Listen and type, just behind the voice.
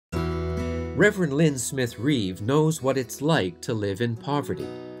Reverend Lynn Smith-Reeve knows what it's like to live in poverty.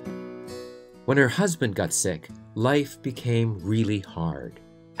 When her husband got sick, life became really hard.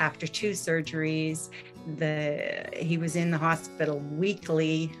 After 2 surgeries, he was in the hospital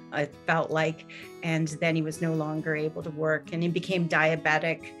weekly, it felt like, and then he was no longer able to work, and he became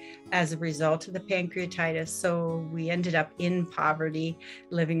diabetic as a result of the pancreatitis. So we ended up in poverty,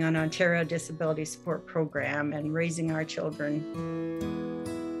 living on Ontario Disability Support Program and raising our children.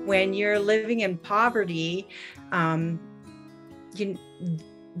 When you're living in poverty, there's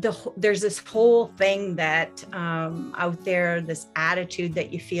this whole thing that out there, this attitude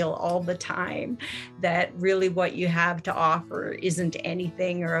that you feel all the time, that really what you have to offer isn't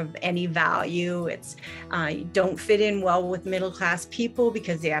anything or of any value. It's you don't fit in well with middle-class people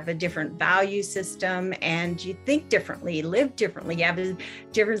because they have a different value system, and you think differently, live differently, you have a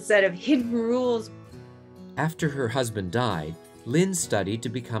different set of hidden rules. After her husband died, Lynn studied to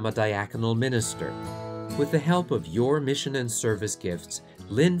become a diaconal minister. With the help of your mission and service gifts,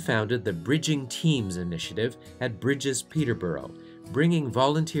 Lynn founded the Bridging Teams initiative at Bridges Peterborough, bringing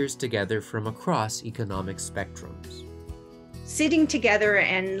volunteers together from across economic spectrums. Sitting together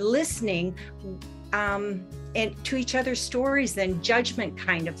and listening and to each other's stories, then judgment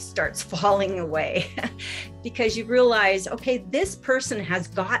kind of starts falling away because you realize, okay, this person has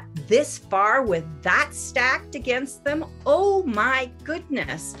got this far with that stacked against them. Oh my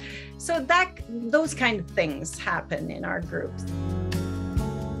goodness. So those kind of things happen in our groups.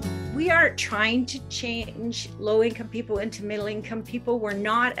 We aren't trying to change low-income people into middle-income people. We're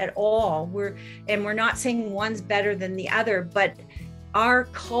not at all. We're not saying one's better than the other, but our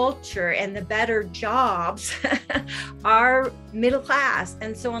culture and the better jobs are middle class.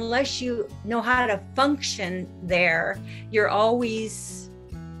 And so unless you know how to function there, you're always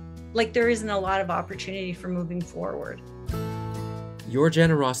like, there isn't a lot of opportunity for moving forward. Your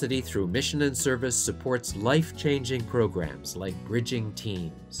generosity through mission and service supports life-changing programs like Bridging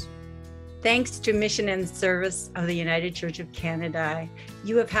Teams. Thanks to Mission and Service of the United Church of Canada,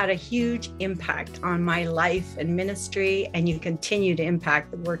 you have had a huge impact on my life and ministry, and you continue to impact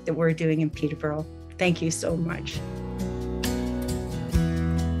the work that we're doing in Peterborough. Thank you so much.